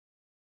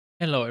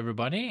Hello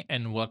everybody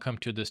and welcome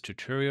to this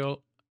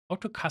tutorial how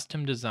to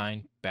custom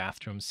design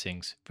bathroom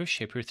sinks with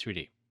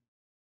Shapr3D.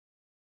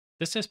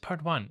 This is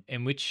part 1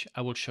 in which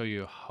I will show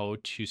you how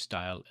to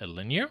style a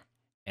linear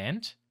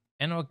and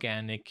an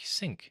organic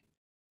sink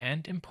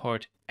and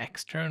import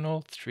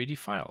external 3D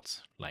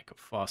files like a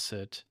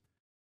faucet,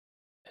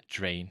 a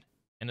drain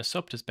and a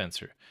soap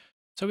dispenser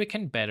so we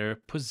can better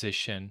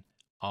position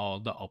all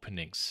the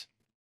openings.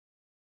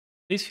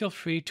 Please feel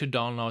free to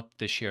download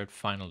the shared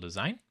final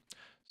design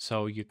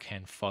so you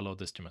can follow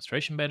this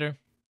demonstration better.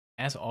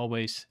 As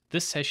always,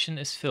 this session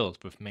is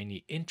filled with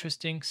many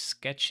interesting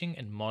sketching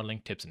and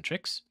modeling tips and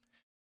tricks.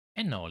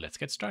 And now let's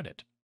get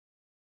started.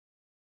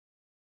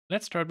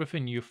 Let's start with a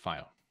new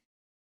file.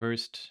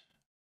 First,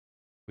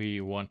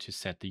 we want to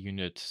set the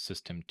unit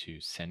system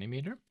to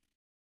centimeter.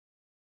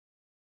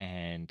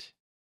 And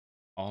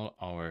all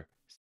our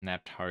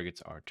snap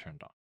targets are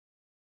turned on.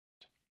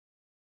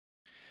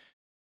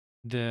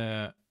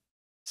 The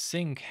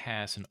sink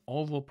has an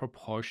oval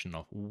proportion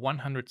of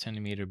 100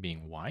 centimeter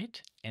being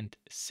wide and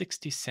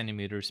 60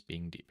 centimeters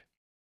being deep.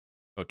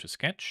 Go to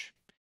sketch,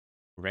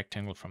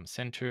 rectangle from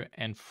center,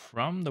 and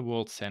from the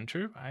world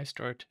center, I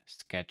start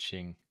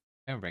sketching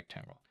a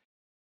rectangle.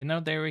 And now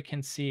there we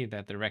can see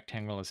that the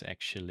rectangle is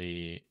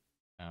actually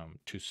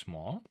too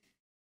small.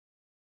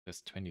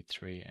 That's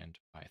 23 and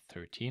by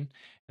 13. And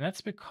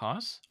that's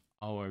because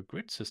our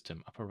grid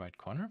system, upper right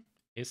corner,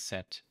 is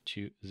set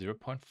to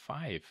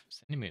 0.5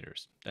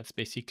 centimeters. That's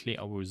basically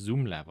our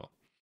zoom level.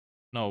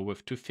 Now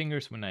with two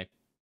fingers, when I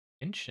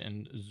pinch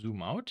and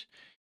zoom out,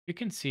 you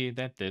can see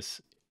that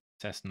this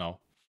says now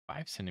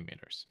 5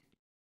 centimeters.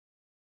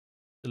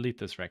 Delete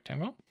this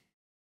rectangle.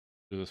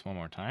 Do this one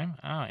more time.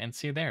 And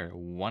see there,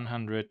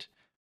 100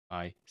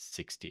 by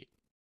 60.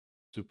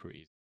 Super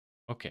easy.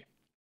 Okay.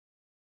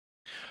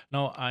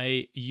 Now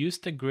I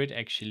used the grid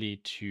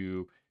actually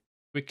to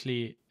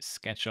quickly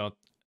sketch out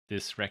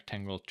this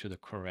rectangle to the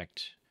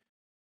correct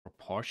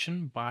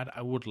proportion, but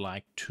I would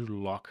like to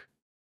lock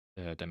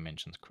the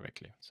dimensions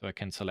correctly. So I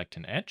can select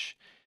an edge.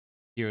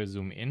 Here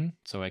zoom in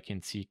so I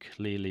can see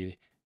clearly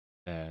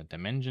the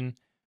dimension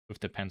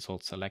with the pencil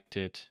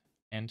selected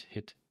and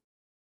hit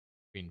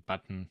green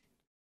button.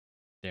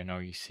 There now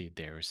you see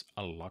there's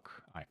a lock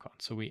icon.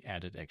 So we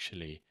added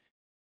actually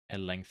a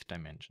length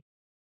dimension.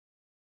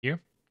 Here,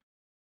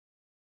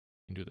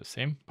 you can do the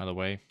same. By the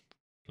way,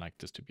 I'd like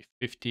this to be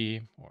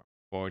 50 or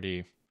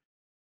 40.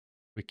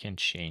 We can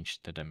change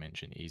the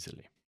dimension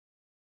easily.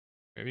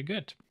 Very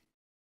good.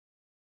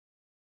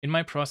 In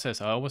my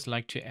process, I always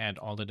like to add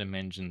all the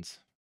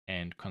dimensions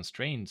and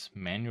constraints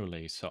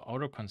manually. So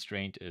auto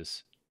constraint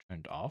is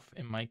turned off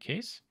in my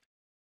case.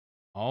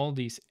 All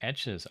these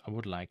edges, I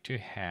would like to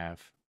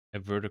have a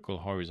vertical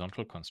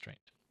horizontal constraint.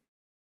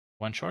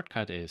 One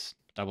shortcut is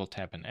double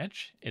tap an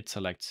edge. It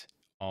selects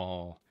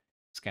all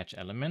sketch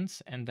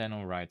elements. And then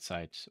on right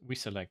side, we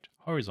select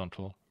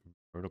horizontal,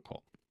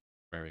 vertical.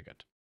 Very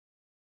good.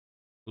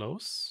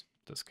 Close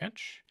the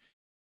sketch.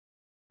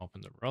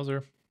 Open the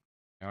browser.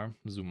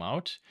 Zoom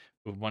out.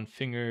 With one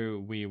finger,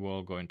 we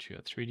will go into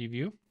a 3D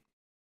view.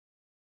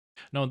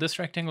 Now, this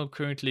rectangle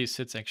currently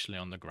sits actually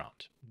on the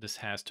ground. This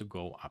has to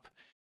go up.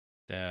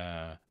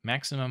 The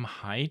maximum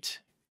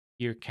height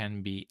here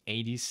can be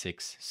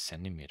 86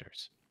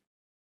 centimeters.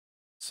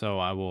 So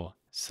I will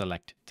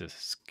select the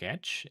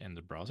sketch in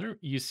the browser.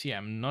 You see,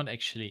 I'm not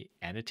actually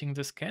editing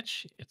the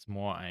sketch. It's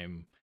more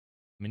I'm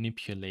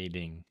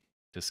manipulating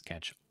the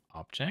sketch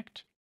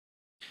object.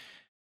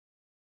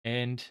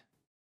 And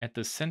at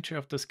the center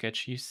of the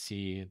sketch, you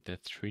see the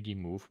 3D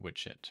Move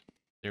widget.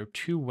 There are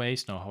two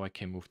ways now how I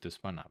can move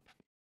this one up.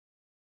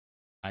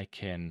 I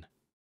can,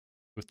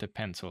 with the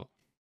pencil,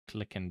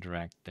 click and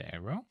drag the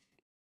arrow,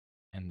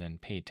 and then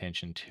pay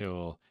attention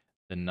till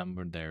the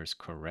number there is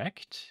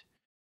correct.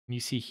 And you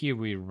see here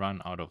we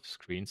run out of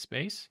screen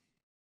space.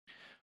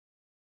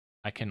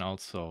 I can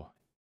also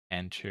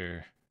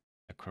enter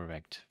a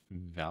correct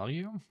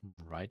value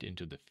right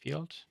into the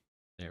field.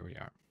 There we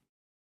are.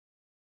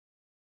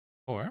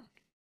 Or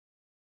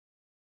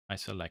I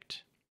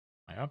select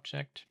my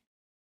object,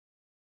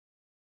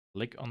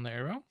 click on the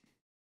arrow,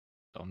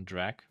 don't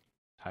drag,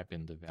 type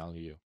in the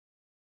value,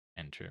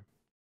 enter.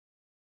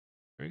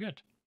 Very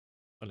good.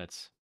 So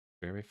let's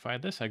verify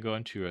this. I go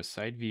into a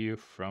side view.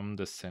 From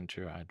the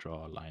center, I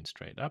draw a line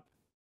straight up.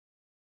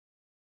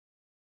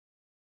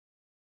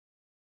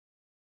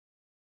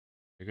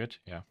 Very good.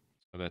 Yeah.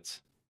 So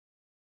that's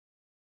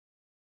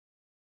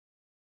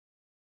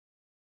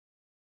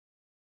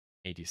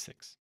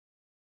 86.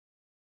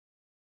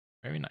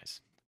 Very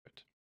nice.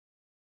 Good.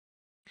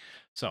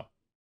 So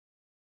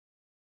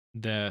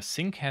the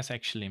sink has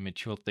actually a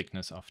material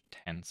thickness of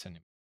 10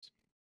 centimeters.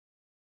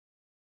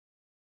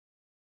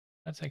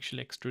 Let's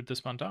actually extrude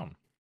this one down.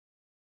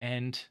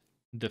 And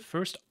the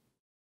first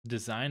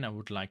design I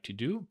would like to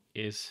do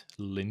is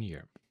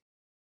linear.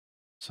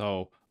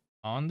 So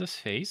on this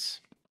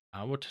face,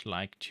 I would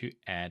like to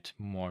add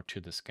more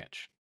to the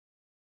sketch.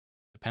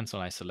 The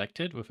pencil I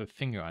selected with a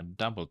finger, I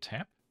double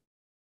tap.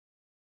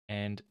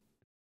 And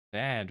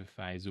that, if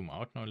I zoom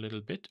out now a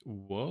little bit,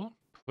 will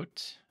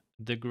put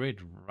the grid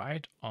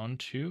right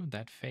onto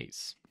that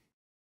face.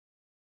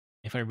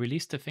 If I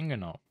release the finger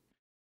now,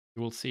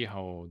 you will see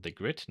how the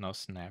grid now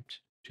snapped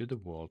to the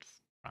world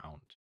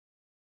round.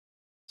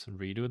 So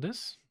redo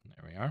this.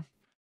 There we are.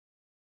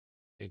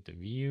 Take the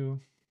view.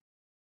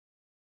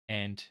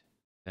 And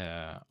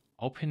the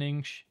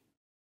opening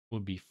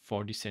will be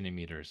 40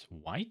 centimeters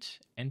wide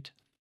and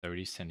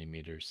 30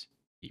 centimeters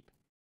deep.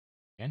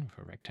 Again,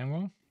 with a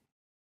rectangle,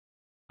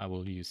 I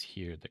will use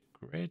here the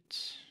grid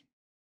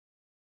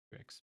to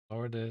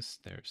explore this.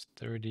 There's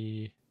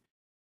 30,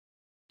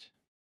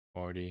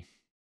 40.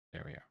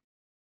 There we are.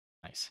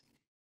 Nice.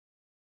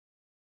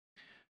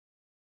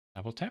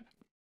 Double tap.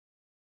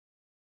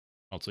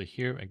 Also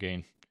here,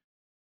 again,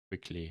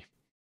 quickly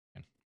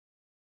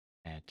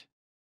add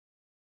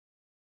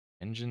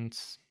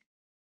engines.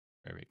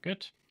 Very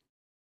good.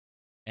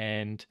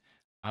 And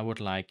I would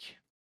like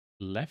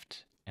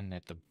left and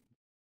at the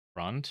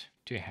front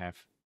to have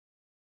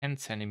 10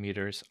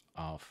 centimeters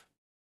of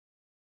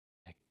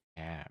a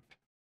gap.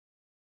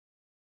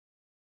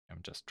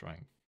 I'm just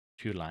drawing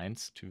 2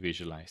 lines to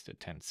visualize the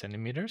 10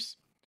 centimeters.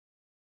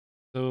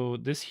 So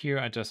this here,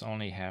 I just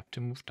only have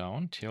to move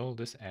down till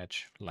this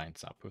edge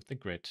lines up with the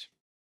grid,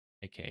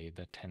 aka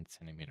the 10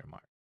 centimeter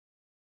mark.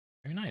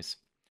 Very nice.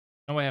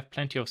 Now I have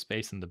plenty of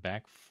space in the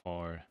back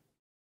for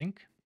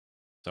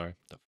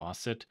the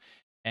faucet,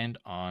 and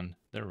on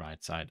the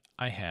right side,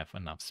 I have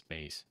enough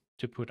space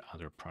to put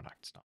other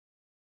products down.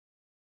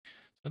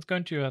 So let's go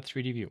into a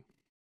 3D view.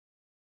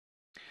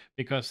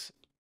 Because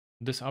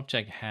this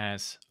object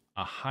has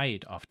a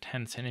height of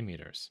 10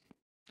 centimeters,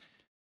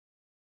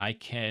 I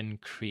can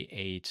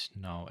create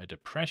now a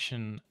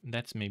depression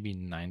that's maybe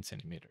 9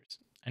 centimeters.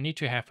 I need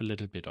to have a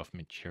little bit of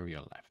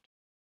material left.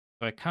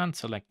 So I can't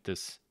select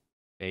this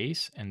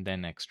face and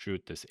then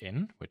extrude this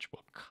in, which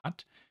will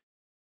cut,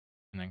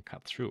 and then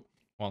cut through.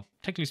 Well,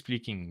 technically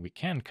speaking, we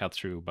can cut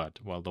through, but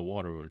well, the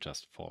water will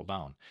just fall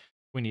down.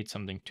 We need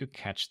something to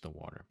catch the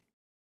water.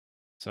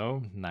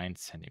 So 9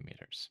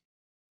 centimeters.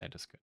 That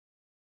is good.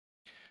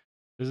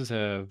 This is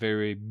a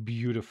very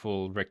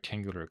beautiful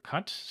rectangular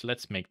cut. So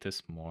let's make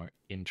this more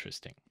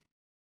interesting.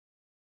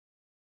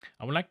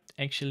 I would like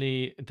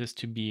actually this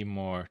to be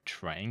more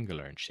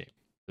triangular in shape,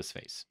 this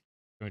face.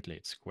 Currently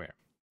it's square.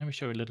 Let me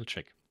show you a little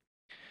trick.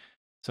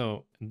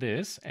 So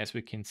this, as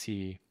we can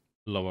see,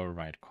 lower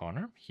right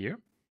corner here,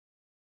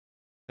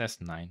 that's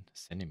 9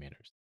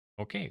 centimeters.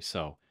 Okay,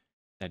 so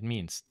that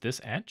means this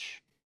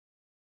edge,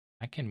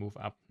 I can move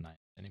up 9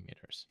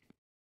 centimeters.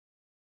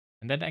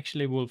 And that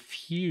actually will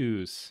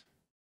fuse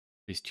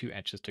these two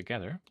edges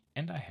together,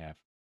 and I have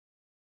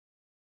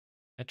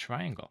a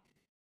triangle.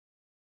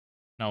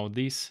 Now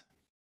these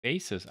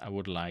faces I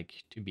would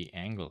like to be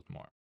angled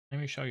more. Let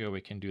me show you how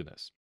we can do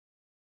this.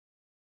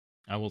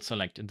 I will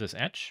select this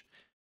edge,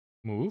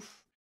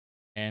 move,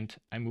 and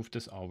I move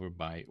this over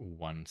by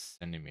 1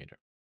 centimeter.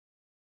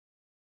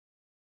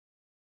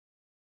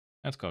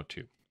 Let's go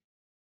 2.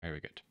 Very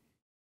good.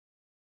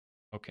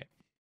 Okay.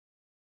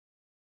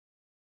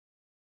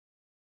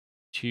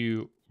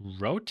 To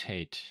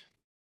rotate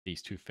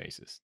these two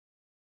faces,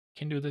 I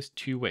can do this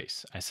 2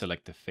 ways. I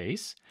select the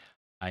face,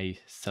 I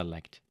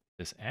select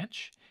this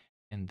edge,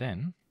 and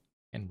then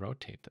can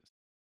rotate this.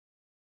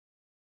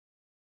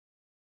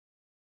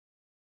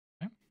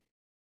 Okay.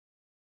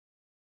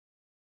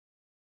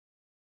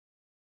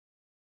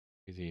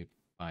 Easy.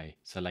 By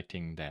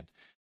selecting that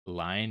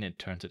line, it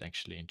turns it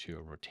actually into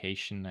a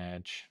rotation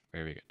edge.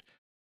 Very good.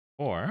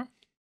 Or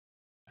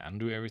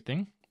undo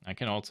everything. I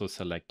can also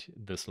select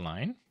this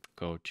line,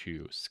 go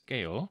to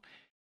scale,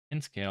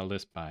 and scale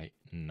this by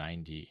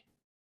 90%.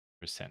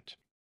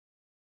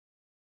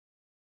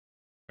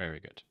 Very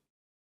good.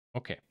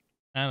 Okay,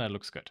 and that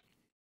looks good.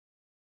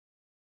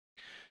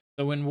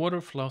 So when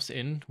water flows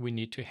in, we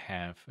need to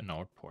have an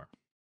outpour.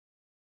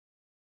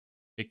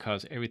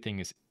 Because everything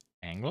is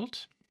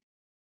angled,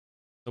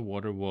 the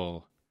water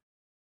will,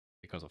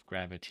 because of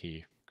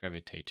gravity,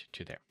 gravitate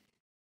to there.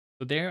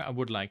 So there I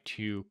would like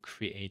to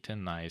create a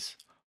nice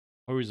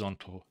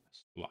horizontal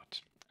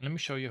slot. And let me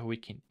show you how we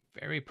can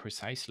very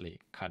precisely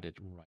cut it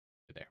right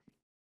there.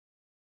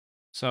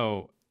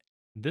 So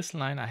this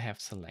line I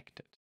have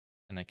selected,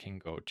 and I can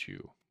go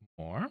to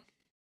more,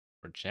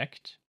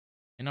 project,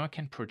 and now I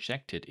can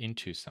project it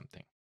into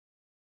something.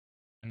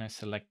 And I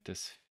select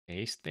this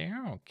face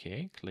there,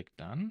 okay, click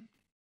done.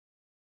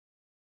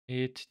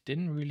 It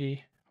didn't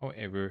really,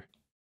 however,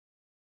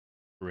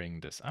 bring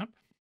this up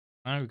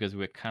because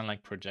we're kind of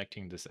like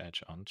projecting this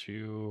edge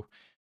onto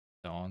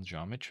the own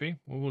geometry.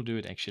 We will do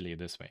it actually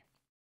this way.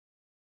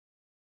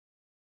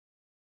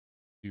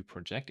 To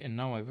project, and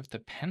now with the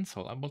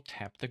pencil, I will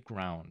tap the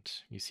ground.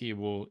 You see, it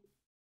will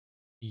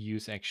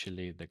use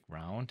actually the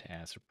ground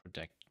as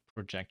a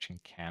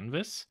projection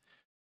canvas,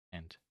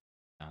 and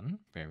done.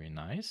 Very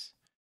nice.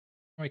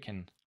 We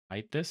can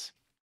hide this,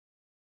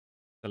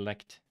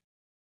 select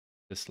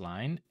this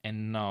line,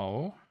 and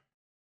now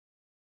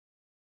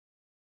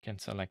can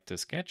select the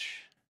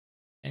sketch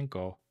and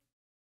go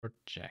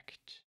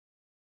project.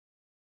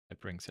 That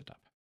brings it up.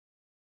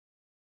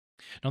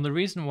 Now the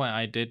reason why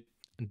I did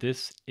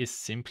this is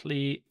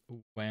simply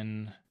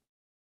when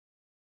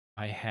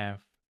I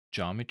have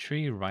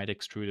geometry right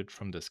extruded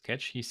from the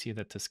sketch. You see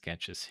that the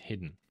sketch is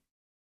hidden.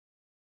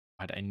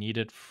 But I need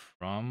it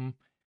from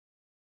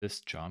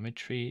this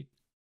geometry,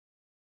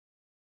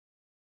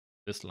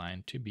 this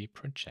line to be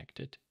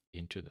projected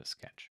into the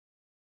sketch.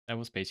 That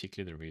was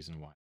basically the reason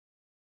why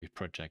we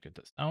projected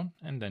this down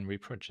and then we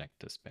project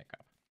this back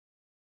up.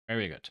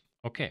 Very good.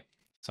 Okay,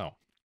 so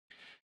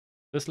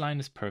this line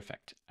is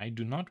perfect. I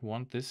do not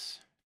want this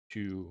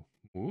to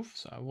move,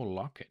 so I will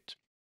lock it.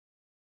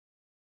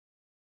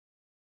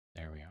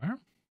 There we are.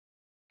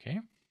 Okay.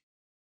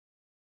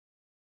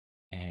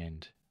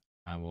 And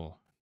I will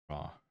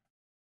draw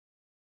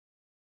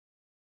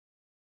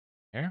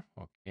there.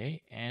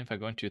 Okay. And if I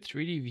go into a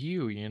 3D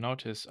view, you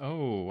notice,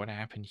 oh, what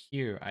happened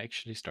here? I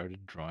actually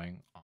started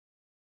drawing on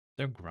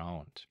the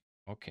ground.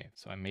 Okay,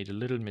 so I made a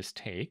little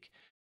mistake.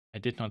 I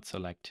did not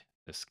select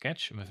the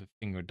sketch with a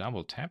finger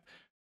double tap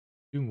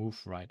to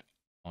move right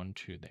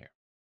onto there.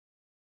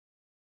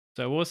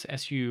 So I was,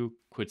 as you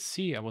could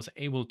see, I was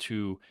able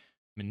to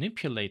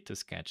manipulate the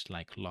sketch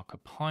like lock a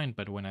point,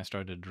 but when I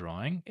started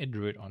drawing, it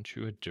drew it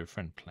onto a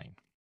different plane.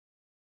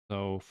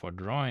 So for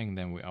drawing,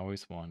 then we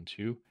always want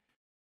to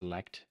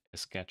select a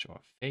sketch or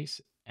face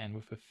and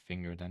with a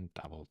finger then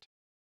double tap.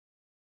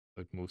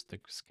 So it moves the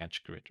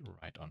sketch grid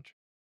right onto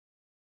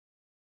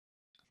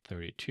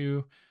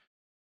 32.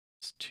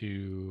 It's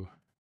 2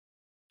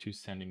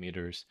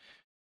 centimeters.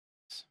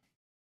 It's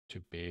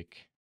too big.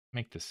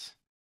 Make this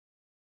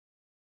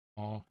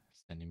small.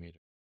 Centimeter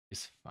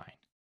is fine.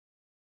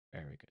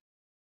 Very good.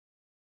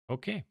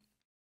 Okay.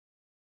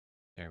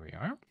 There we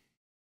are.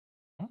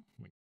 Oh,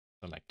 we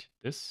select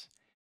this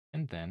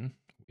and then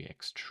we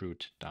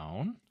extrude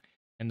down.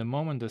 And the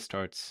moment this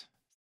starts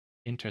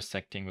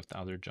intersecting with the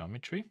other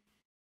geometry,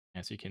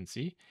 as you can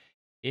see,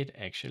 it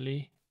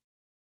actually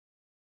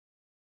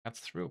cuts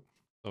through.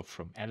 So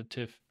from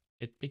additive,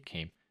 it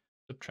became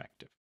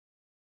subtractive.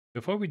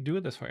 Before we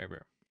do this,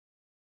 however,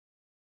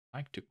 I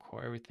like to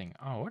core everything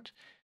out.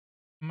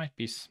 It might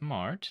be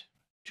smart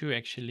to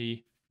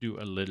actually do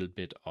a little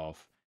bit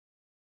of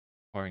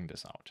coring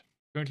this out.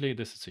 Currently,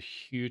 this is a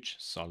huge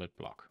solid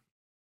block.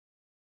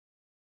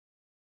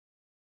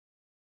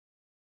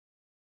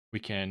 We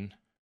can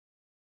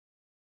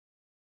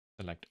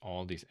select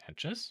all these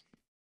edges,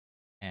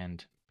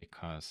 and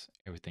because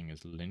everything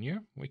is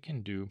linear, we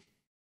can do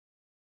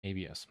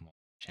maybe a small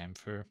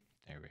chamfer.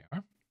 There we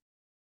are.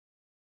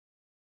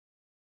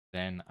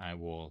 Then I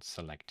will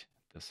select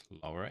this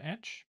lower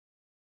edge,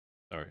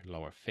 sorry,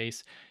 lower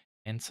face,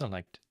 and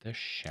select the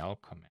shell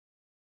command.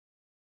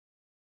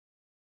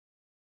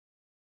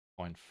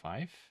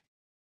 0.5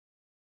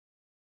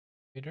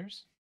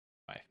 meters,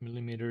 5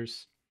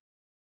 millimeters.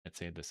 Let's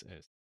say this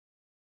is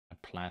a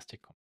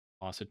plastic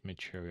composite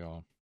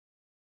material.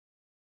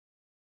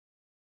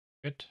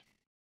 Good.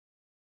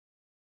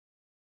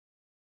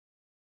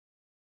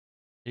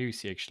 Here you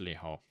see actually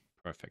how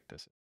perfect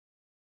this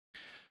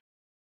is.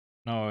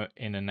 Now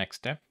in the next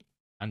step,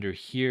 under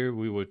here,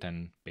 we would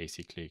then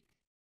basically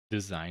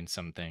design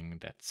something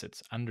that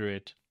sits under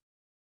it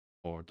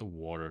for the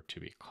water to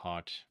be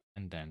caught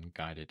and then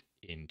guided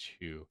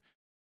into.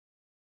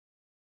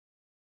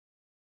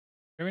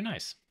 Very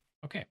nice.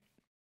 Okay.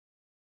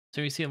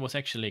 So you see it was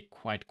actually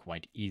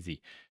quite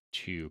easy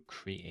to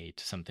create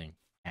something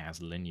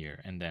as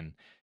linear, and then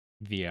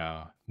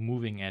via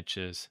moving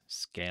edges,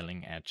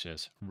 scaling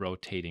edges,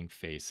 rotating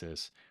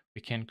faces,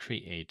 we can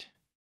create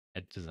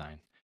a design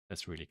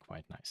that's really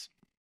quite nice.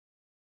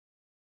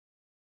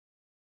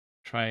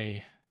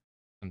 Try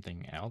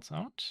something else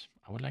out.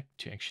 I would like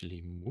to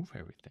actually move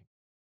everything.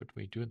 Could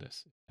we do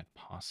this? Is that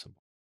possible?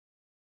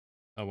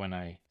 So when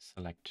I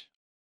select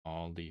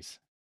all these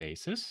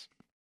faces,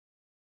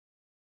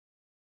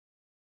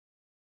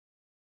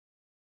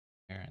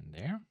 there and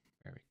there,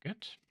 very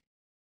good.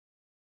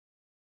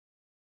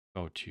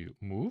 Go to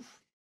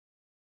move.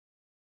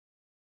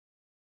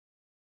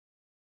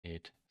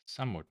 It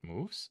somewhat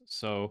moves.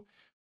 So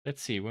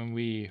let's see, when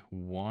we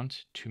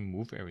want to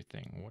move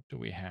everything, what do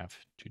we have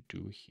to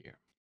do here?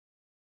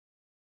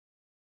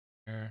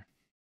 Here,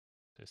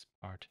 this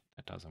part,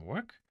 that doesn't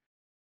work.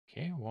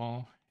 Okay,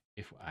 well,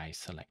 if I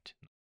select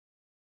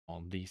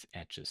all these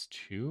edges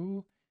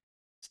too,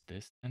 is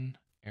this then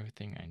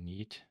everything I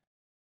need?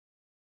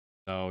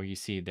 So you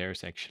see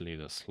there's actually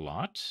the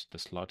slot. The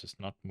slot is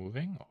not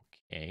moving.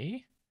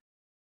 Okay.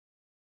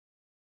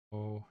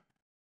 So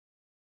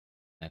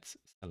let's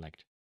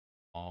select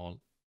all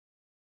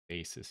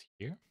faces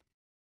here.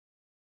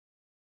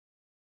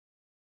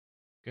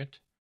 Good.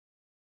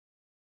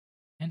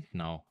 And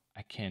now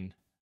I can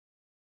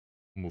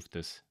move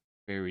this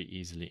very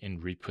easily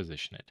and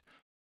reposition it.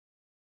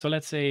 So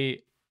let's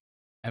say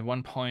at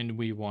one point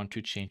we want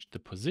to change the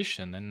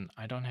position, then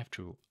I don't have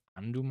to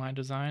undo my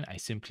design. I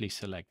simply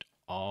select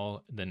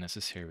all the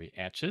necessary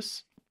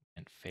edges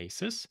and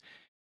faces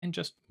and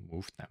just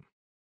move them.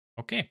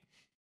 Okay.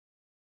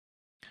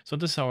 So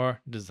this is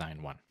our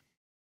design one.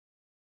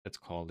 Let's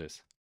call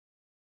this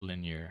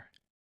linear.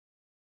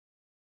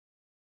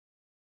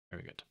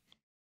 Very good.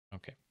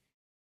 Okay.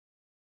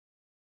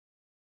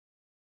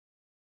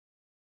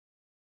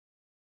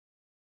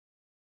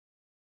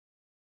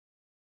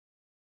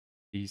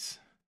 these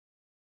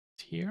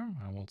here.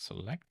 I will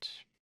select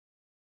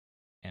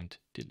and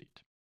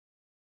delete.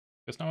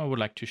 Because now I would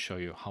like to show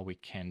you how we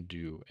can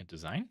do a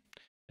design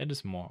that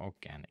is more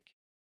organic.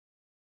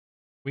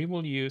 We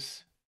will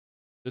use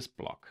this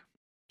block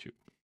to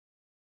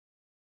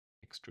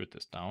extrude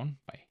this down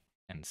by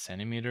 10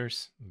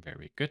 centimeters.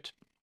 Very good.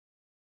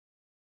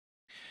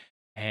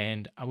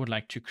 And I would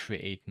like to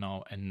create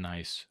now a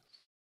nice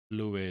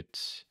fluid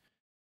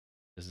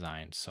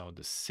design. So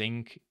the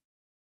sink,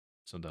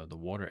 so the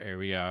water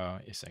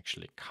area is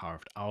actually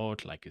carved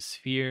out like a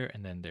sphere,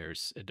 and then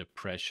there's a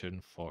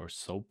depression for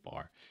soap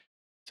bar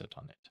set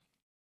on it.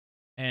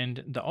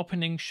 And the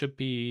opening should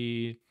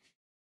be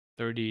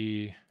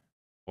 30,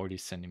 40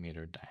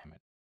 centimeter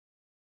diameter.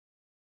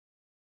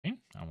 Okay,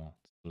 I will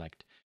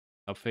select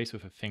subface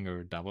with a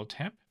finger double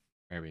tap.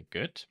 Very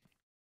good.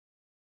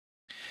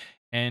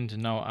 And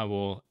now I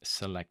will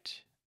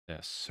select the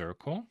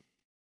circle.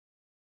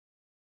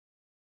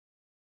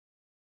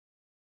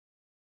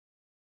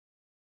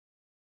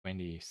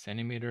 20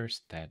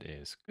 centimeters, that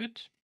is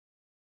good.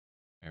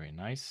 Very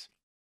nice.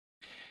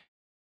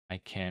 I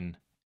can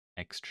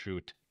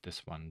extrude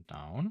this one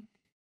down.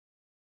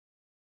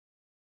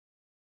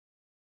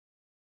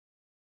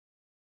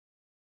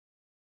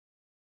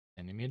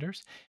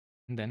 Centimeters.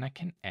 And then I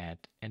can add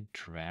a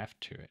draft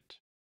to it.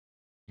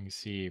 You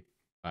see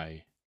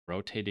by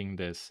rotating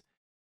this,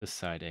 the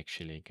side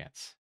actually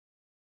gets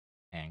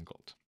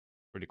angled.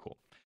 Pretty cool.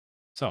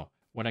 So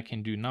what I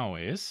can do now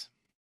is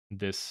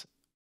this,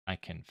 I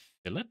can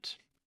fillet,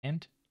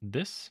 and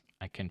this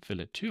I can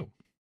fillet too.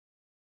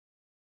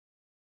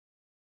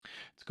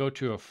 Let's go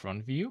to a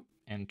front view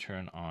and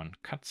turn on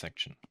cut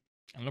section.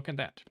 And look at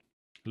that.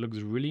 It looks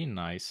really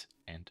nice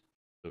and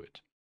fluid.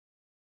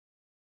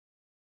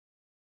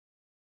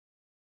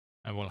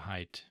 I will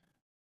hide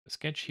the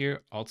sketch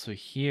here. Also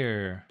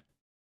here,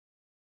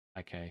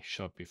 like I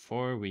showed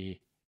before,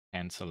 we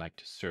can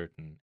select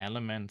certain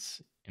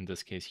elements. In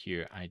this case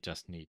here, I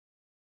just need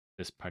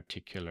this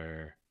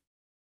particular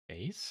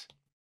base,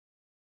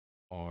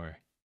 or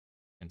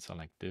can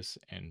select this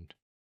and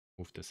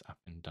move this up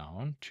and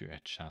down to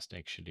adjust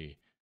actually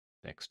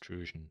the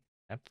extrusion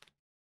depth.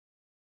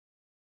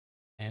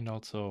 And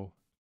also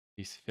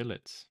these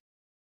fillets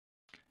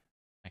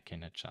I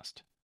can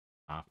adjust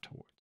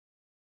afterwards.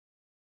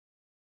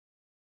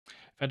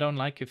 If I don't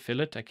like a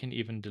fillet, I can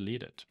even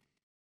delete it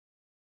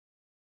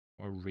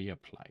or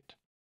reapply it.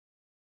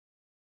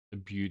 The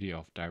beauty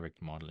of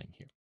direct modeling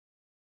here.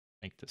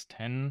 Make this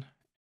 10,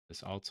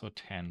 this also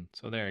 10,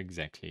 so they're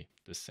exactly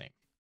the same.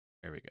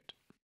 Very good.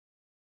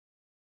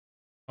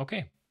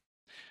 Okay,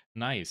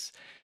 nice.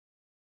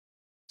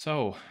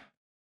 So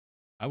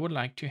I would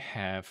like to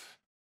have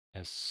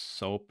a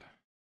soap,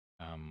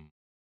 an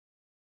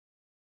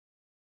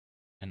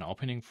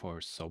opening for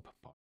a soap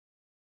bottle.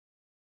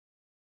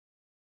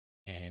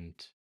 And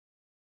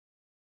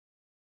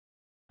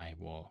I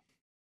will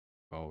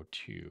go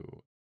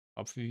to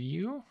top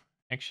view.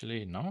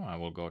 Actually, no, I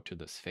will go to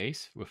this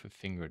face with a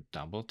finger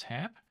double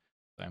tap.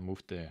 So I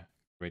move the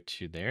grid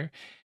to there,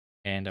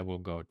 and I will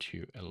go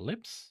to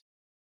ellipse,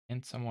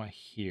 and somewhere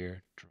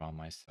here draw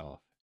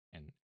myself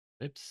an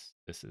ellipse.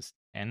 This is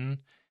 10.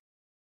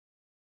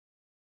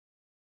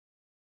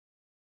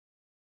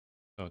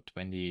 So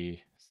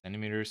 20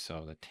 centimeters.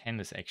 So the 10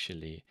 is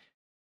actually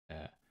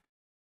the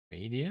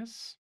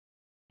radius.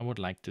 I would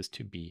like this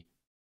to be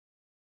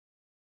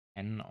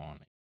 10 on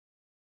it.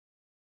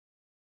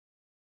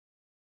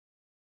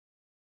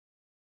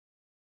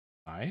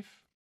 5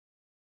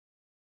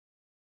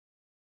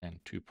 and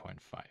 2.5.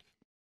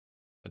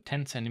 So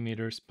 10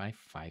 centimeters by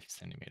 5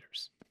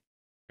 centimeters.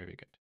 Very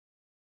good.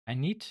 I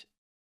need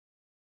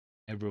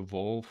a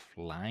revolve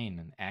line,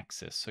 an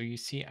axis. So you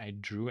see I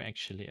drew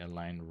actually a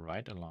line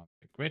right along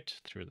the grid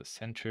through the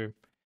center.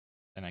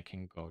 Then I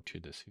can go to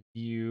this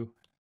view,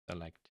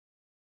 select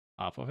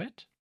half of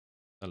it,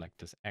 select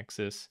this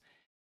axis,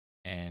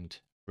 and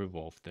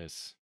revolve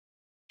this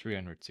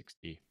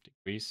 360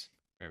 degrees.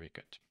 Very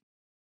good.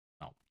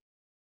 Now,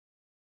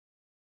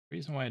 the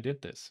reason why I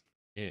did this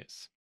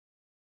is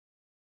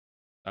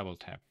double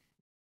tap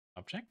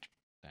object,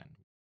 then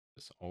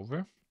this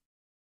over.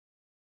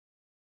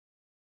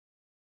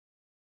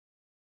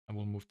 I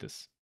will move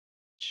this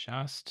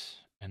just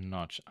a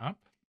notch up.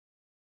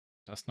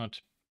 Does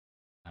not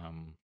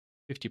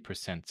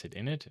 50% sit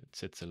in it. It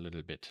sits a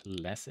little bit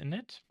less in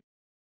it.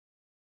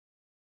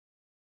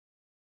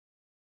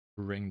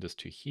 Bring this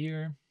to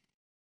here.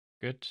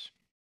 Good.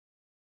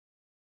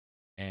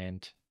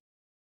 And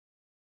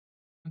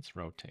let's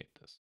rotate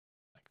this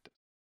like this.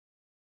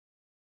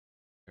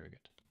 Very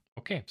good.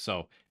 Okay,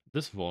 so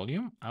this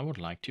volume I would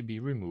like to be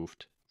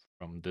removed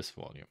from this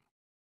volume.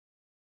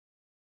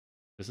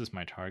 This is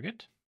my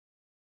target.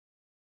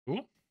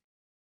 Cool.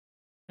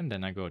 And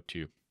then I go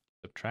to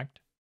subtract.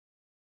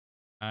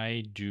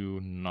 I do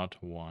not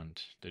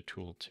want the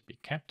tool to be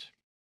kept.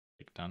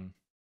 Click done.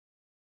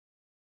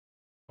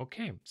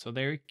 Okay, so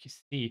there you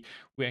see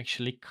we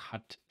actually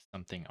cut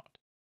something out.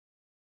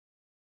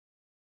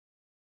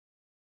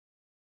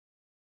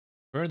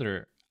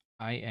 Further,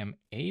 I am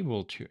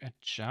able to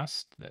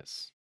adjust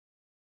this,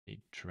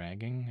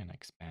 dragging and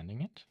expanding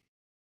it.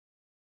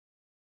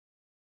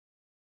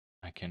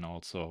 I can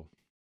also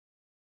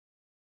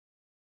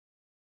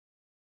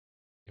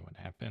see what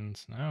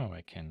happens now.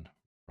 I can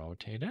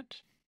rotate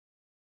it.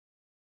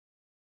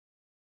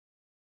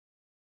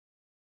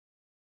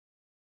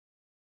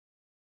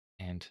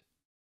 And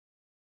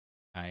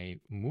I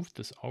moved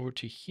this over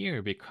to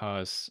here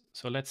because,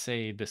 so let's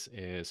say this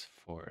is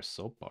for a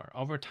soap bar.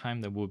 Over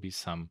time, there will be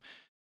some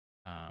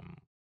um,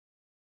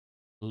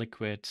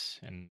 liquid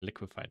and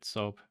liquefied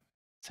soap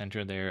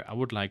center there. I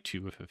would like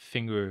to, with a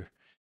finger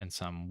and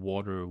some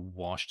water,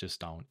 wash this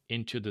down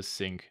into the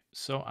sink.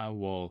 So I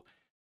will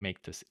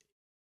make this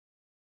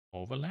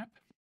overlap,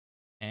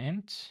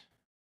 and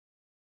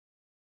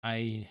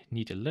I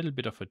need a little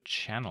bit of a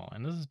channel.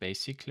 And this is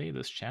basically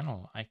this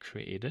channel I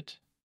created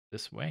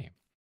this way.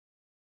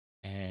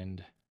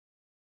 And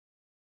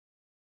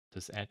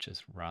this edge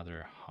is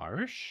rather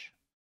harsh.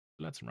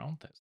 Let's round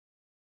this.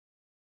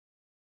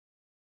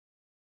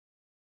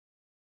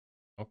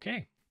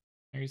 Okay,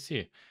 there you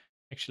see,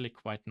 actually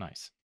quite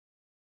nice.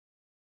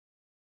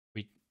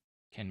 We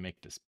can make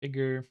this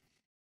bigger,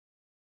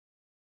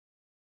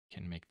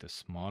 can make this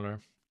smaller.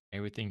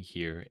 Everything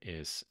here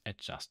is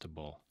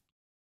adjustable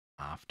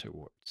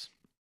afterwards.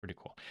 Pretty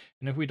cool.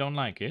 And if we don't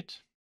like it,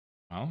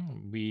 well,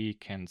 we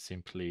can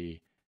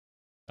simply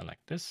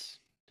select this,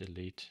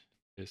 delete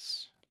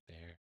this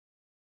there,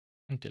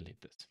 and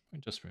delete this. We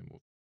just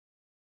remove.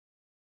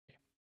 Okay.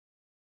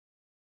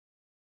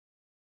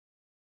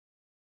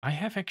 I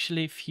have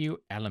actually a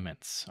few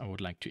elements I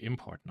would like to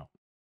import now.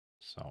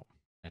 So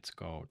let's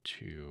go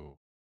to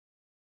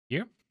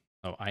here.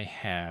 So I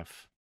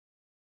have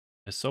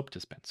a soap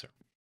dispenser.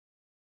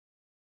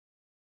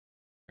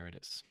 There it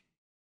is.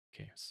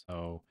 Okay,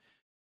 so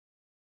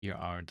here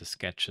are the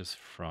sketches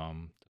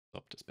from the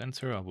soap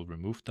dispenser. I will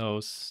remove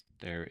those.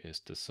 There is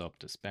the soap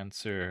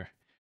dispenser.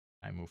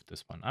 I move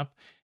this one up,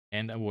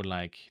 and I would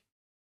like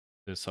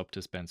the soap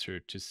dispenser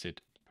to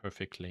sit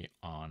perfectly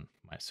on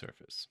my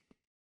surface.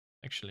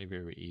 Actually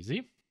very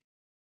easy.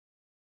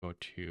 Go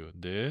to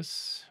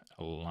this,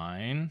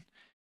 align.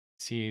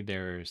 See,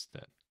 there's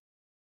the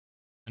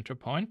center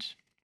point.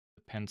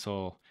 The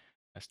pencil,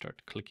 I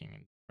start clicking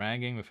and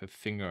dragging with a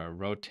finger, I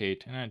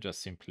rotate, and I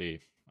just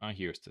simply,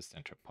 here's the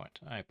center point.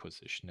 I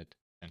position it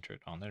centered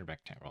on the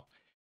rectangle.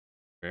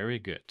 Very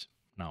good.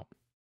 Now,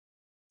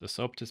 the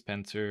soap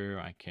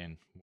dispenser, I can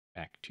move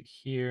back to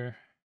here.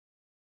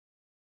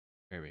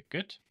 Very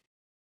good.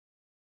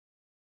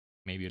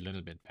 Maybe a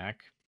little bit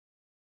back.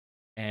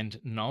 And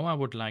now I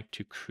would like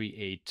to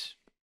create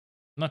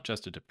not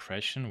just a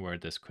depression where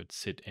this could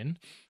sit in.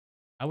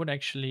 I would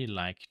actually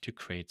like to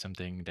create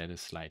something that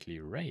is slightly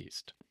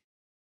raised.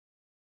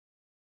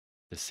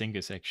 The sink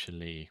is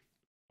actually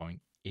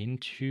going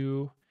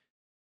into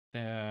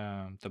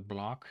the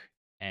block,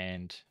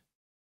 and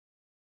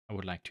I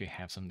would like to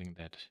have something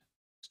that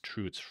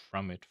extrudes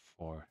from it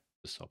for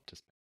the soap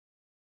dispenser.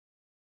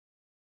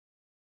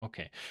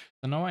 Okay,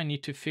 so now I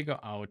need to figure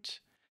out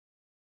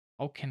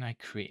how can I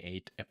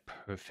create a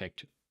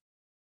perfect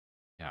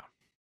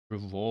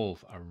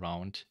revolve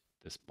around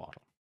this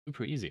bottle.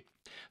 Super easy.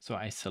 So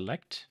I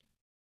select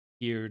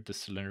here the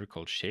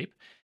cylindrical shape,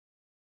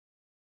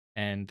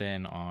 and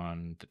then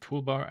on the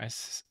toolbar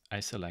I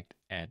select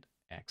add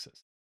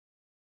axis.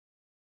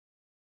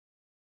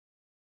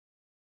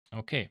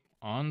 Okay,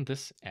 on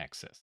this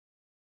axis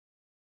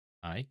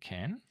I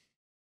can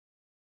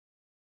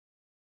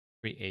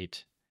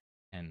create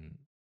an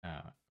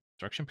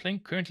construction plane.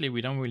 Currently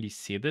we don't really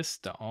see this.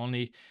 The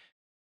only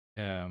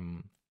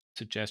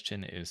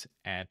suggestion is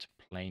add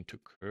plane to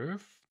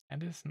curve.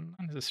 That is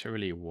not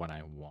necessarily what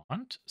I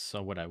want.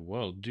 So what I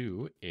will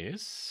do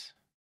is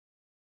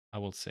I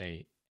will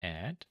say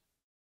add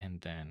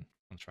and then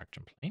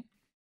construction plane.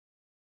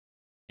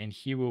 And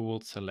here we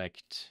will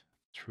select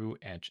through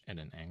edge at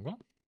an angle.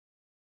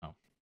 Oh,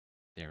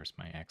 there's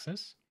my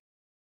axis.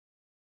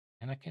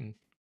 And I can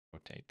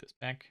rotate this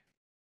back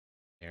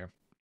there,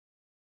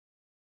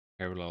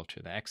 parallel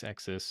to the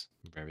x-axis.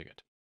 Very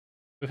good.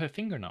 With a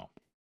finger now,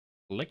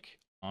 click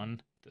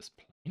on this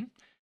plane,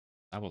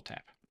 double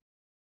tap.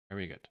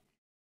 Very good.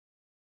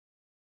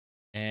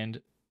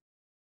 And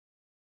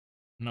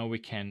now we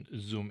can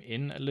zoom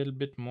in a little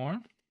bit more.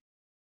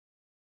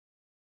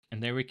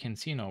 And there we can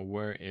see now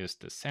where is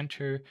the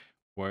center,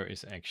 where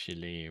is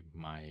actually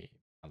my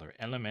other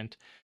element.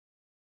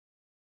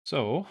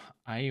 So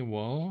I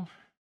will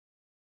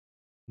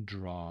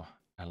draw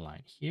a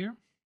line here,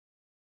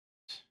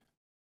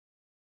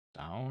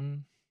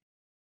 down,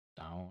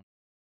 down,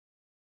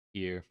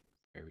 here.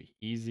 Very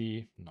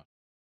easy, not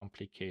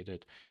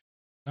complicated.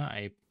 Now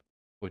I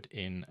put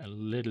in a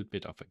little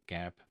bit of a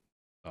gap,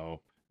 so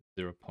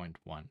 0.1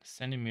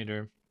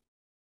 centimeter.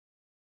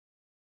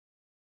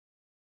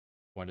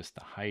 What is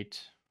the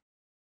height?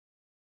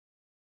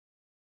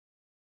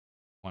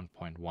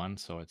 1.1,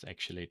 so it's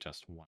actually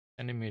just 1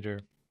 centimeter.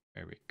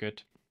 Very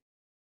good.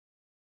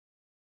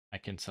 I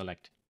can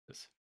select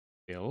this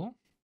fill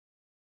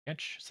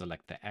sketch,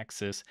 select the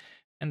axis,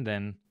 and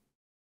then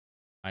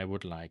I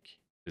would like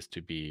this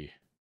to be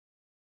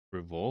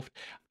revolved.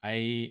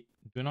 I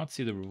do not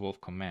see the revolve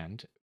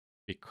command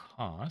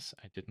because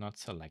I did not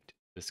select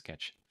the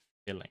sketch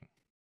filling.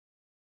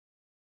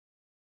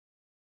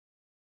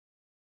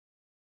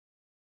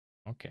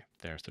 Okay,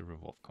 there's the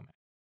revolve command.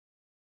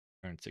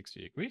 Turn 60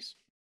 degrees.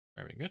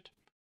 Very good.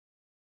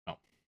 Oh,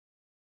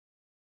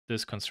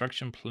 this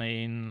construction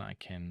plane I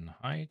can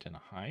hide and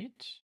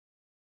hide.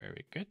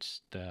 Very good.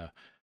 The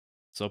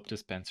soap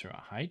dispenser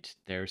I hide.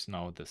 There's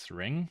now this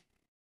ring.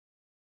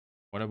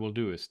 What I will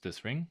do is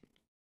this ring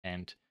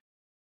and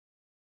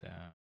the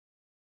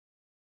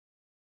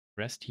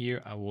rest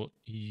here I will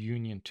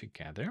union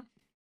together,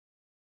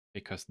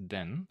 because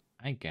then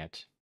I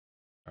get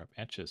sharp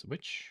edges,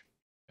 which,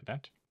 look at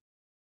that,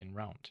 in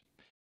round.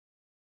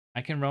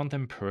 I can round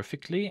them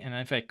perfectly, and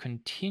if I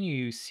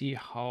continue, you see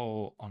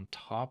how on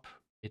top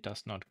it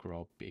does not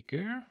grow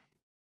bigger,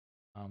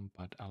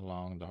 but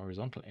along the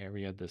horizontal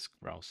area this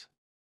grows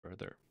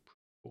further.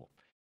 Cool.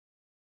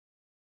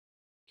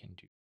 Can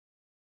do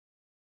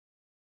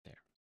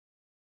there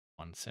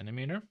 1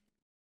 centimeter.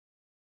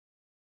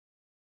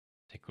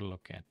 Take a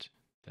look at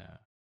the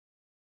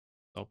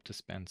soap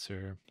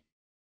dispenser.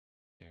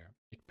 There,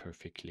 it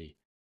perfectly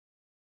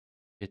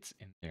fits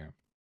in there.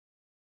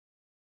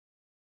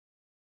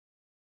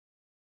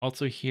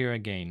 Also here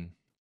again,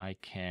 I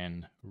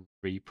can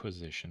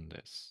reposition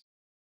this.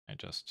 I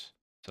just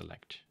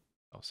select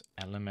those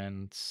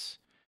elements,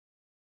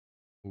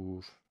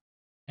 move,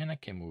 and I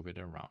can move it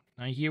around.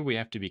 Now here we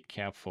have to be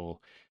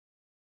careful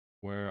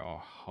where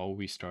or how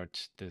we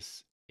start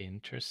this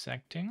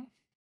intersecting,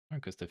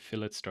 because the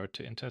fillets start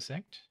to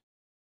intersect.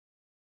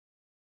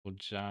 We'll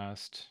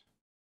just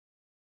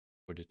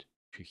put it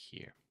to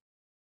here.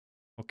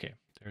 Okay,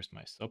 there's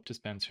my soap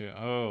dispenser.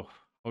 Oh,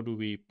 how do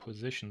we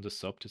position the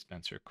soap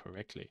dispenser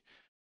correctly?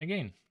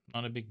 Again,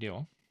 not a big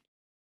deal.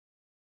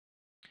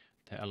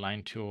 The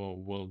align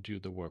tool will do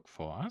the work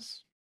for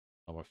us.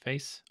 Our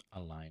face,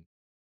 align,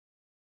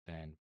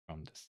 then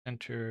from the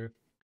center,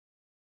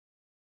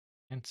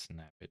 and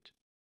snap it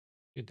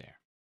to there.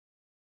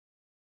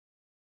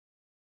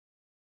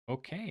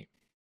 Okay,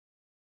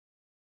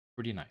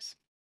 pretty nice.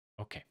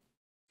 Okay,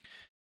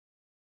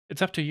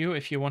 it's up to you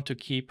if you want to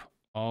keep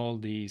all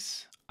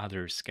these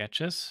other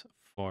sketches.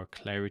 For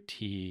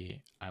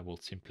clarity, I will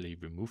simply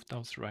remove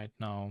those right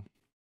now.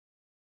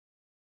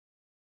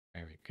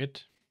 Very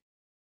good.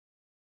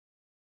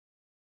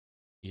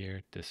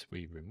 Here, this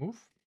we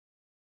remove.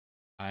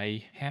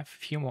 I have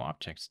a few more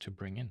objects to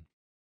bring in.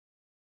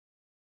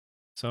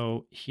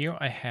 So here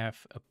I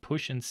have a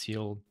push and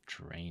seal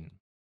drain.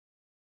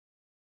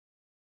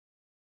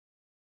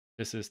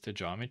 This is the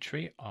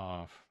geometry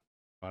of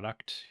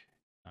product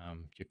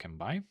you can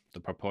buy. The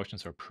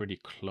proportions are pretty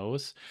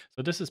close.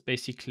 So this is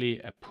basically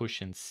a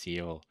push and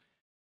seal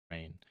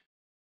drain.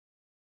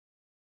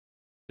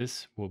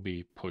 This will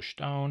be pushed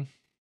down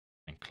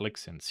and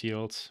clicks and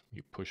seals.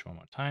 You push one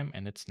more time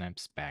and it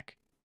snaps back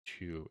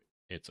to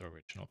its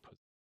original position.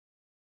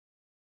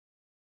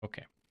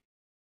 Okay,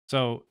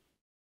 so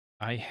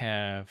I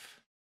have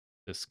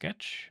the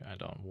sketch I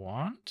don't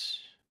want.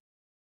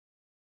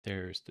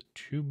 There's the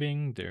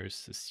tubing,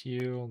 there's the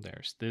seal,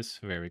 there's this.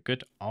 Very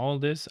good. All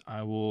this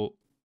I will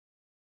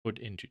put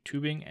into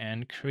tubing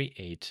and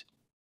create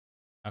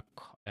a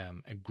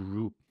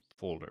group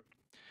folder.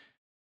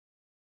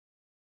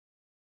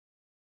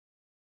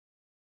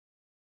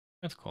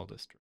 Let's call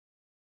this.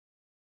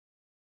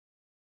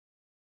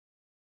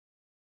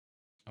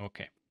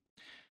 Okay.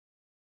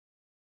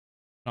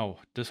 Now,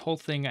 this whole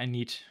thing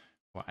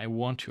I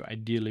want to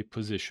ideally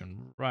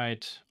position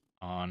right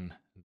on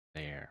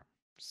there.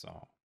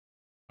 So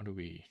how do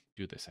we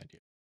do this idea?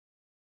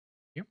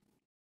 Here.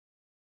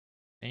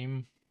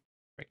 Same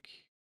brick.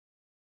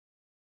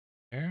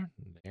 There.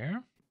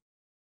 A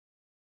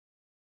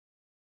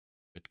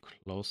bit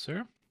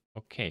closer.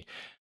 Okay.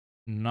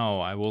 Now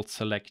I will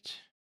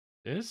select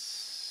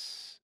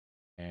this,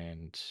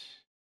 and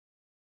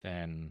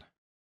then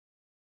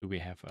do we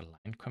have a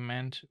line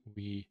command?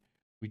 We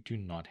do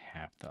not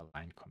have the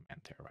line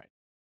command there, right?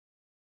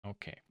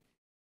 Okay.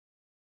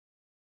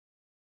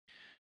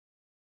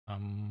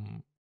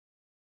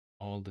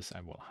 All this I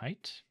will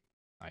hide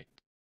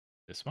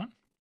this one.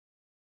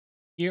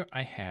 Here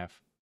I have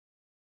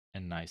a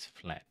nice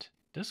flat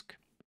disk,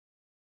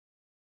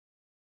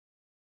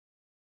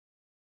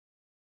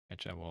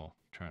 which I will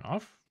turn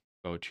off,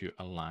 go to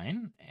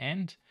align,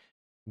 and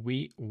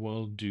we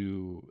will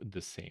do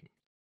the same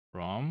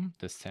from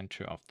the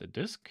center of the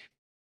disk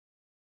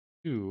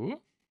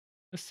to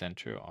the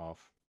center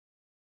of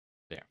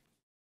there.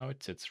 Now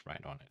it sits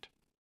right on it.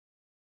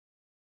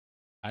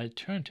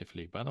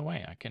 Alternatively, by the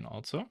way, I can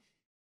also,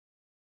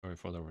 sorry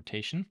for the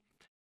rotation,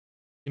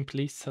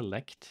 simply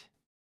select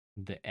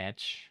the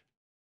edge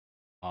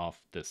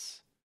of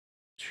this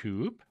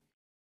tube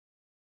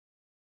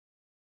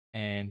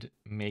and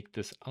make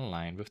this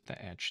align with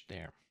the edge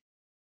there.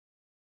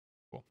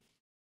 Cool.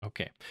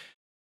 Okay.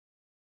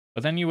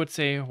 But then you would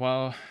say,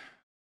 well,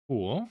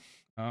 cool,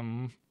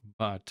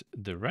 but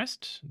the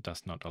rest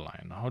does not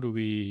align. How do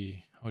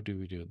we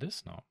do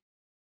this now?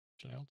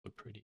 actually also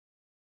pretty.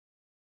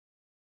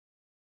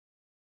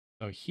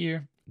 So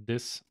here,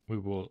 this we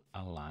will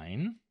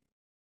align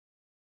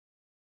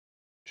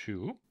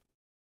to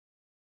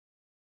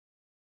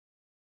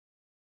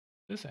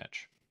this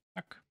edge.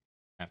 Tuck,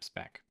 maps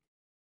back.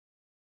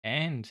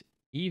 And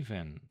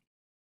even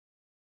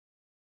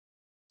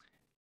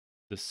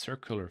the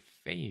circular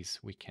face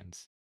we can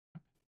see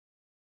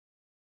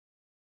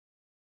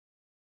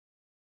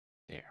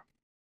there.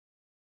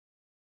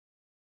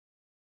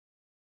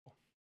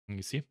 And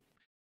you see,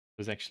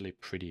 this is actually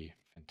pretty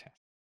fantastic.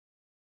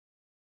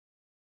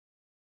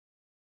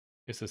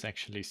 This is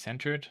actually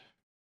centered.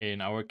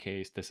 In our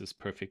case, this is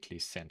perfectly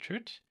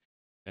centered.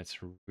 That's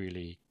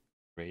really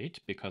great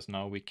because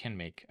now we can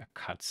make a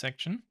cut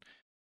section,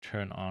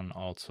 turn on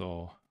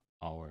also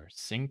our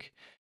sink,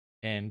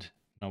 and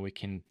now we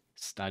can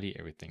study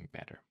everything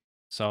better.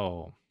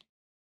 So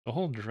the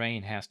whole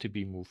drain has to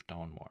be moved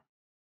down more.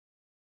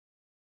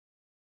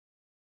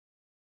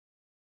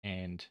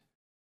 And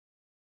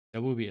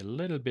there will be a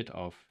little bit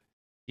of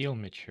steel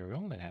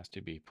material that has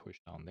to be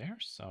pushed down there.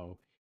 So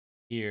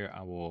here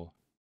I will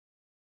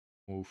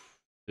move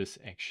this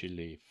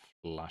actually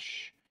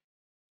flush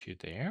to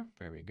there.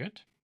 Very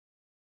good.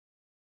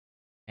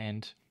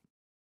 And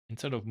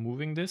instead of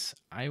moving this,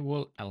 I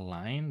will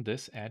align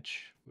this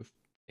edge with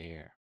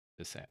there,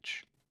 this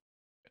edge.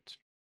 Good.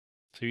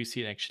 So you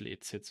see actually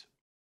it sits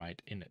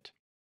right in it.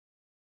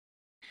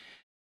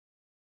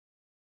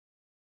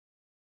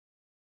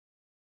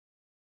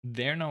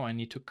 There now I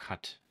need to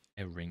cut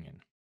a ring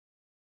in.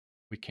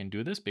 We can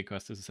do this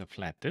because this is a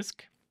flat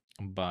disk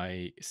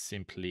by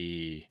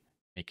simply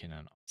making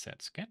an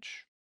offset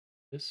sketch.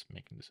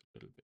 Making this a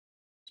little bit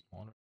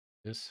smaller.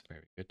 This,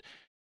 very good.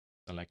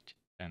 Select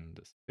then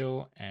the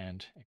fill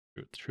and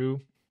extrude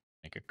through,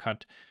 make a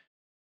cut.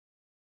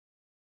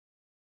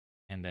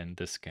 And then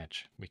this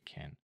sketch we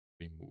can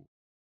remove.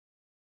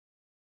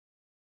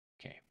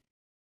 Okay.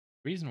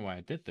 Reason why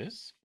I did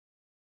this,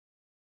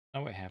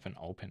 now I have an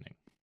opening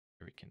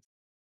where we can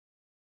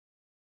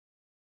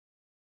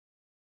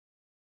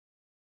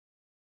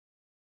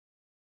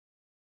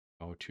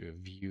go to a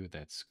view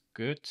that's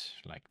good,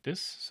 like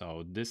this.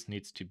 So this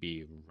needs to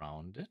be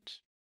rounded.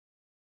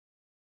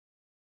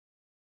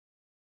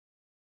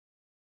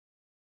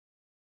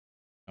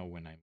 Now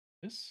when I move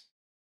this,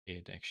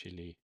 it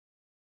actually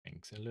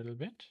shrinks a little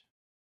bit.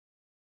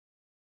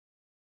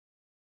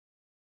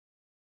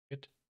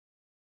 Good.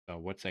 So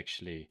what's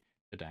actually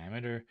the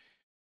diameter?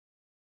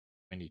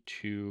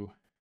 22,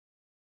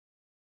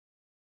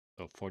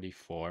 so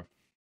 44.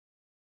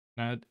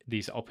 Now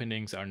these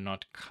openings are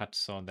not cut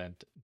so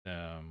that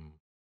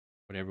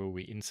whatever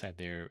we inside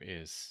there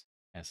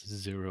has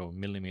 0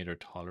 mm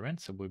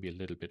tolerance, so will be a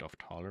little bit of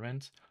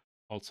tolerance.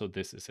 Also,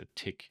 this is a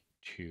tick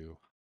too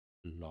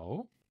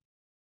low.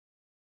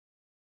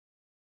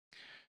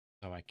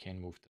 So I can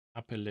move this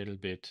up a little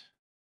bit.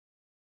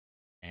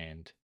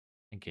 And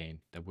again,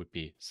 there would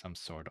be some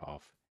sort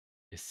of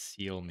a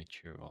seal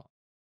material.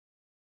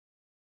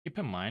 Keep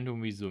in mind when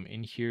we zoom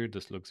in here,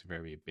 this looks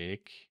very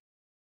big,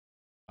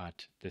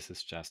 but this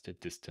is just a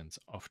distance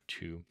of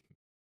 2.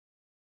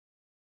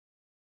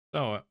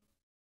 So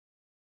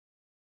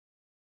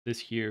this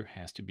here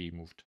has to be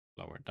moved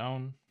lower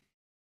down.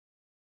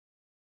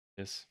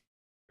 This,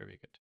 very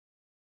good.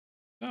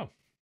 So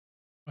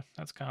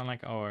that's kind of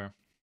like our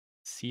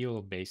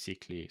seal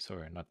basically,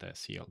 sorry, not the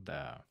seal,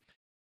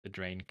 the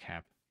drain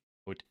cap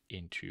put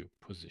into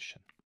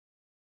position.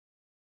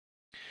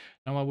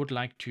 Now I would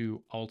like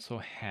to also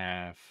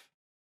have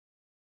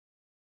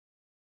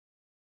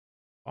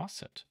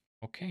faucet.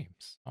 Okay,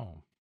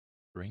 so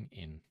bring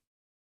in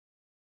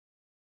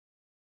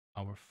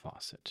our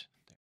faucet.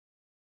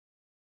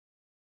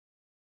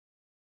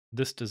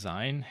 This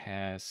design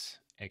has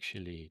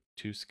actually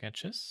 2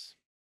 sketches.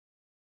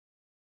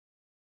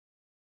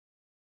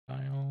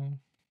 Tile,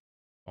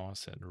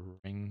 faucet,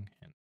 ring,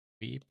 and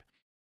sweep.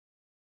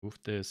 Move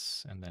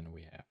this, and then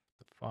we have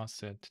the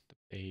faucet, the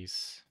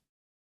base,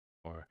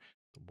 or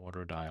the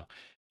water dial.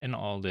 And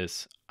all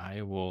this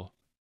I will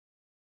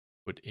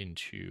put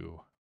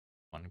into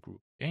one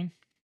group again.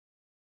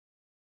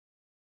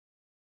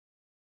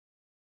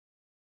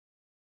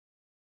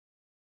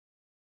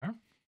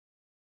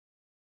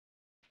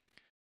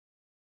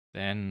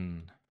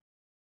 Then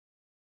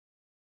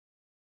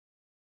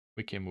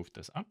we can move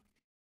this up.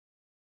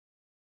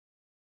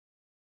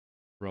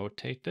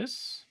 Rotate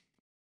this.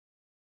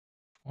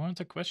 Well, it's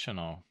a question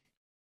now.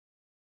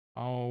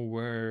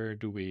 Where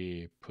do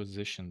we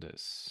position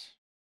this?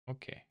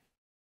 Okay.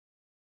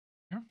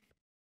 Here.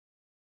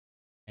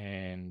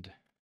 And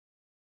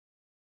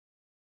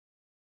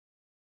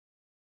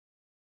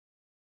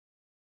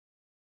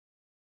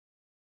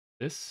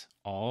this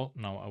all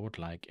now I would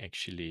like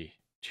actually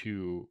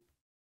to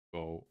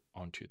go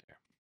onto there.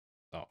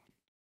 So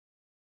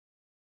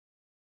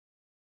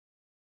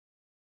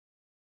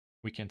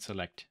we can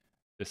select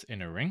this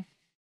inner ring.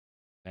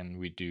 Then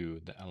we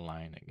do the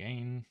align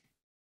again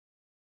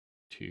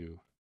to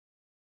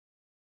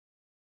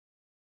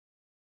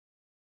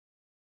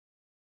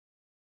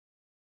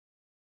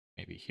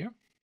maybe here.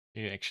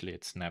 Here, actually,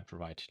 it snapped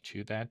right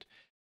to that.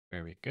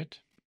 Very good.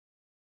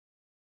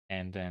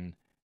 And then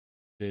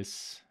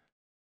this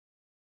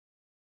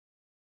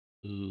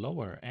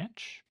lower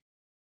edge,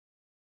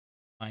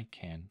 I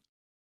can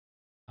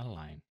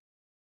align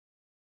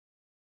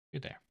to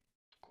there.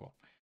 Cool.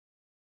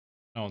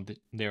 Now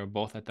they're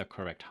both at the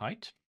correct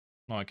height.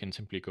 Now I can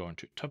simply go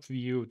into top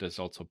view. That's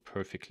also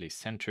perfectly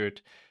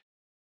centered.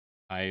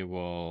 I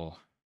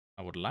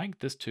would like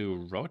this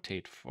to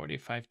rotate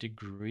 45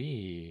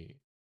 degree,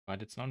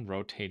 but it's not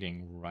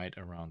rotating right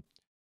around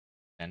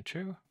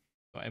center.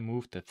 So I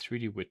move the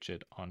 3D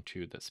widget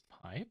onto this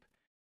pipe.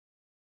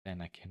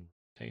 Then I can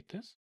rotate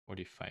this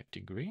 45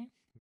 degree.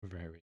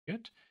 Very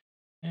good.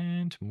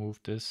 And move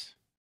this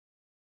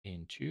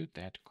into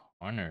that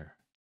corner.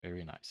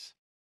 Very nice.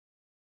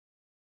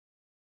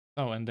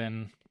 Oh, and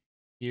then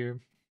here,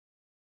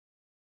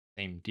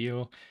 same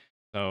deal.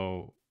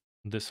 So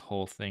this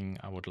whole thing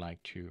I would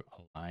like to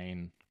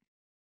align.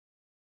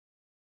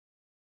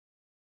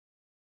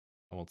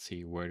 I will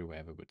see where do I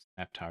have a good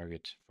snap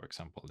target. For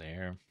example,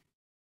 there,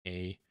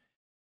 A,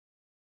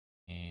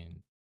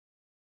 and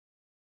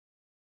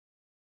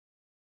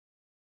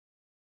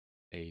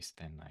base,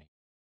 then I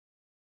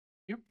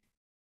here.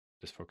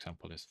 This, for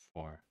example, is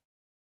for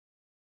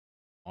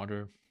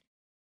order.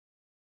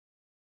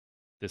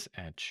 This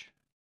edge,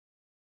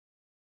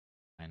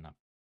 line up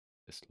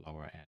this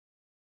lower edge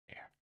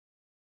there.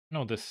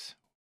 No, this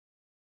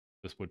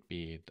would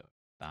be the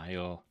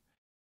dial.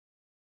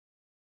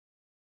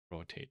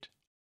 Rotate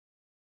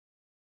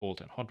cold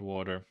and hot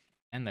water,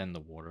 and then the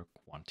water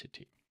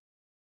quantity.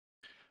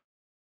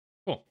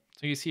 Cool.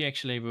 So you see,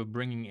 actually, we're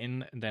bringing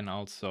in then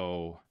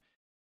also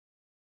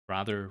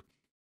rather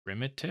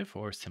primitive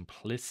or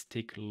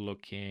simplistic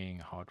looking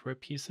hardware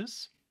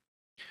pieces.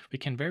 We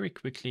can very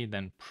quickly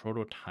then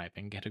prototype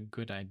and get a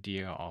good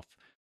idea of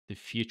the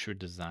future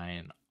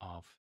design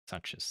of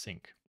such a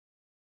sink.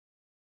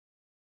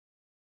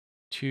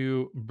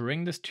 To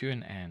bring this to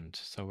an end,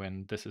 so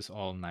when this is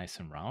all nice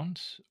and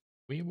round,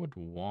 we would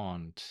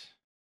want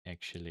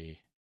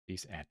actually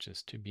these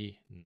edges to be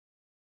nice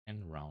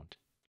and round.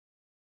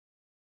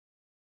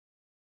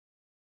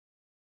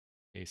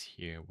 Is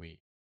here we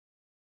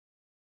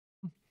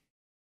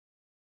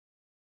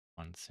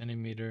 1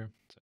 centimeter,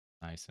 so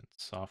nice and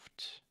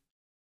soft.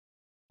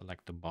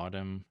 Select the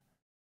bottom,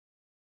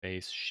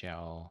 base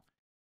shell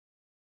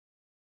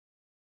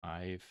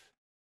 5.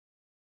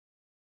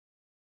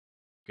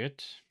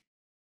 Good.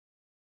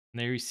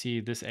 And there you see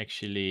this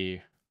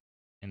actually,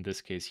 in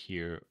this case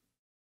here,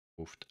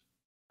 moved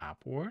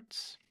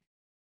upwards.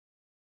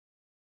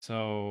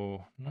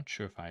 So not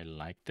sure if I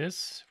like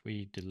this.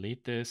 We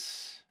delete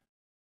this.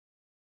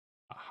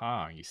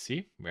 Aha, you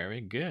see,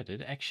 very good.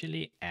 It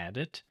actually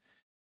added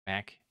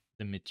back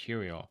the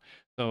material.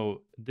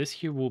 So this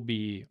here will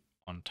be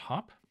on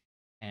top,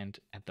 and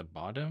at the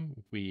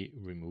bottom, we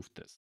remove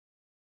this.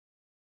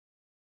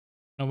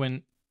 Now,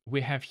 when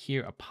we have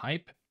here a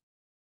pipe,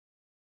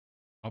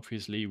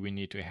 obviously we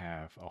need to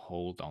have a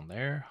hole down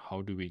there.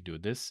 How do we do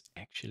this?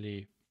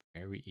 Actually,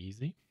 very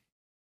easy.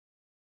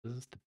 This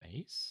is the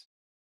base.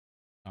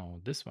 Now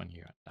this one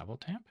here, double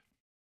tap,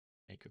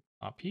 make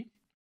a copy,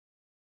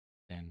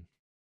 then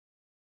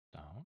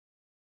down.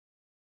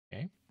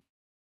 Okay.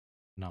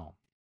 Now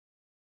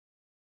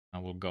I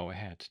will go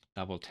ahead,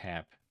 double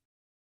tap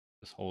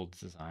this whole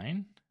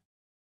design,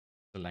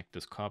 select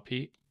this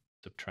copy,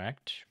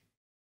 subtract.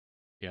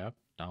 Yep,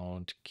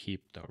 don't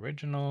keep the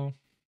original.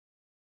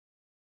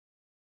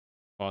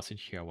 Faucet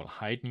here will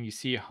hide, and you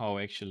see how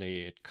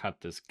actually it cut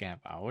this gap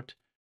out.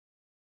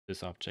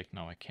 This object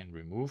now I can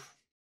remove,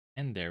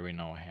 and there we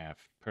now have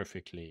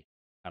perfectly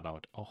cut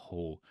out a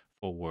hole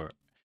for where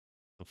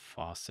the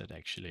faucet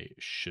actually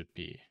should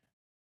be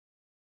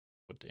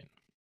put in.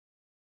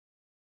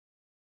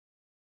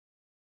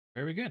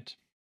 Very good.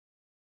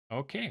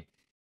 Okay.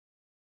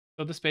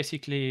 So this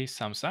basically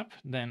sums up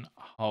then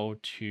how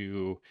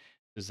to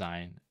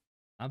design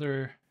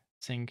another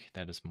sink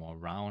that is more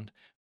round,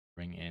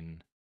 bring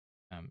in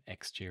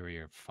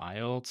exterior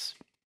files,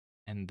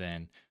 and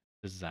then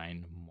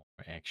design more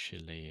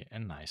actually a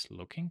nice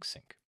looking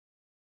sink.